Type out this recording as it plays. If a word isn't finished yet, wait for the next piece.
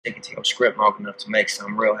Stick it to your script long enough to make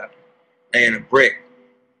something real happen. Laying a brick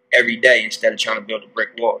every day instead of trying to build a brick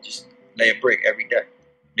wall. Just lay a brick every day.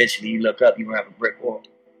 Eventually, you look up, you gonna have a brick wall.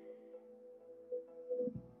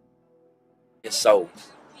 It's so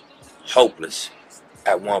hopeless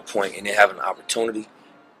at one point, and then having an opportunity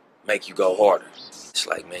make you go harder. It's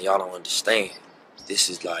like, man, y'all don't understand. This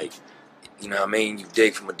is like, you know what I mean? You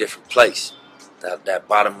dig from a different place. That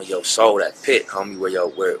bottom of your soul, that pit, homie, where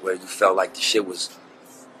you felt like the shit was,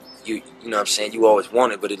 you know what I'm saying? You always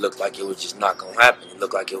wanted, but it looked like it was just not gonna happen. It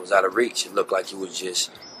looked like it was out of reach. It looked like you was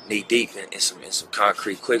just knee deep in some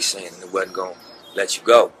concrete quicksand, and it wasn't gonna let you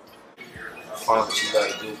go. Find what you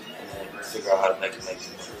gotta do, and then figure out how to make it make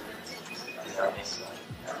you money. You know what I mean?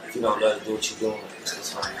 If you don't love to do what you're doing,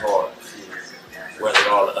 it's gonna be hard. Weather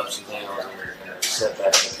all the ups and downs and the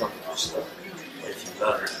setbacks that come with this stuff. But if you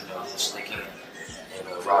love it, you know, just stick in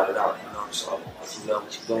and ride it out. You know, so if you love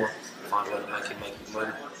what you're doing, find a way to make you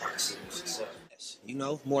money. I consider it success. You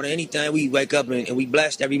know, more than anything, we wake up and we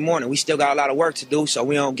blessed every morning. We still got a lot of work to do, so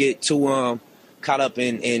we don't get too caught up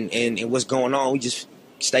in what's going on. We just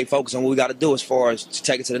stay focused on what we got to do as far as to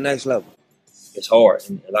take it to the next level. It's hard,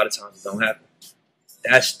 and a lot of times it don't happen.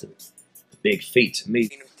 That's the big feat to me.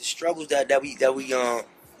 The struggles that we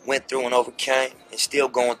went through and overcame and still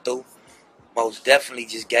going through most definitely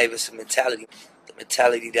just gave us a mentality. The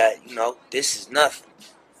mentality that, you know, this is nothing.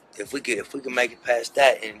 If we could make it past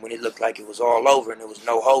that, and when it looked like it was all over and there was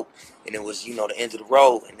no hope and it was, you know, the end of the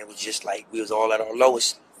road and it was just like we was all at our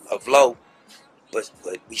lowest of low, but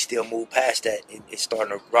we still moved past that and it's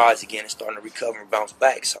starting to rise again, it's starting to recover and bounce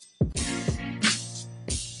back. So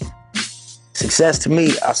success to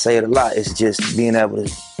me, I say it a lot, it's just being able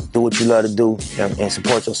to do what you love to do and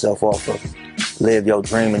support yourself off of. Live your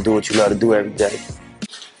dream and do what you love to do every day.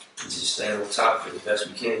 Just stay on top of it the best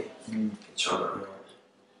we can. And trying to,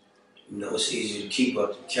 you know, it's easier to keep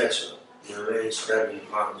up than catch up. You know what I mean? It's better than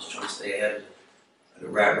just trying to stay ahead of the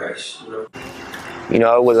rat race, you know? You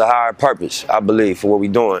know, it was a higher purpose, I believe, for what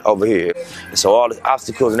we're doing over here. And so all the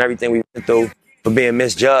obstacles and everything we went through for being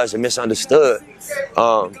misjudged and misunderstood,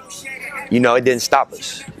 you know, it didn't stop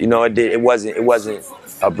us. You know, it wasn't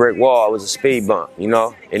a brick wall, it was a speed bump, you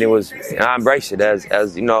know? And I embraced it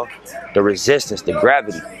as you know, the resistance, the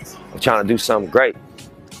gravity of trying to do something great.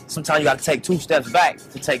 Sometimes you gotta take 2 steps back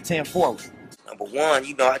to take 10 forward. Number one,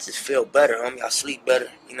 you know, I just feel better, homie. I sleep better,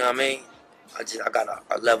 you know what I mean? I got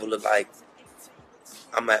a level of like,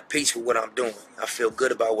 I'm at peace with what I'm doing. I feel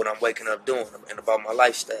good about what I'm waking up doing and about my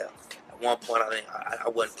lifestyle. At one point, I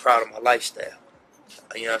wasn't proud of my lifestyle.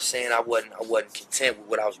 You know what I'm saying? I wasn't content with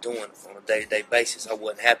what I was doing on a day-to-day basis. I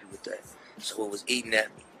wasn't happy with that. So it was eating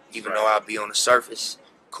at me. Even though I'd be on the surface,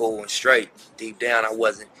 cool and straight, deep down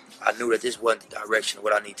I knew that this wasn't the direction of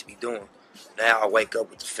what I need to be doing. Now I wake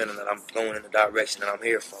up with the feeling that I'm going in the direction that I'm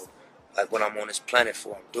here for. Like what I'm on this planet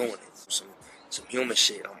for, I'm doing it. Some human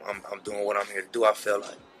shit. I'm doing what I'm here to do, I feel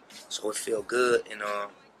like. So it feel good, and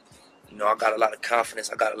you know, I got a lot of confidence.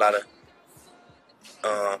 I got a lot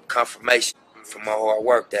of confirmation from my hard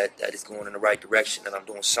work that it's going in the right direction, that I'm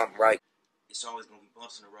doing something right. It's always gonna be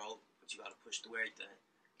bumps in the road, but you gotta push through everything.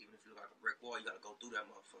 Even if you look like a brick wall, you gotta go through that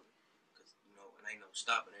motherfucker. Cause you know, it ain't no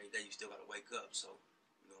stopping. Every day you still gotta wake up. So,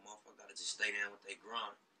 you know, motherfucker gotta just stay down with their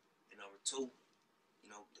grind. And number two, you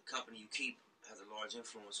know, the company you keep has a large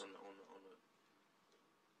influence on the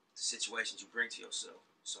situations you bring to yourself.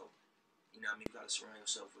 So, you know what I mean? You gotta surround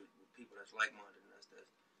yourself with people that's like-minded and that's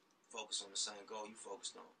focused on the same goal you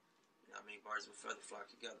focused on. You know what I mean? Birds of a feather flock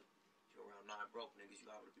together. If you're around 9 broke niggas, you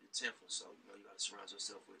gotta be the 10th one. So, you know, you gotta surround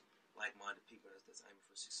yourself with like-minded people that's aiming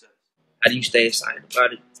for success. How do you stay excited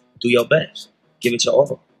about it? Do your best. Give it your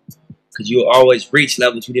all. Because you'll always reach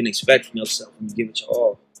levels you didn't expect from yourself when you give it your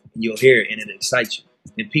all. And you'll hear it and it'll excite you.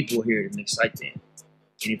 And people will hear it and excite them.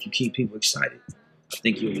 And if you keep people excited, I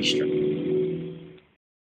think you'll be strong.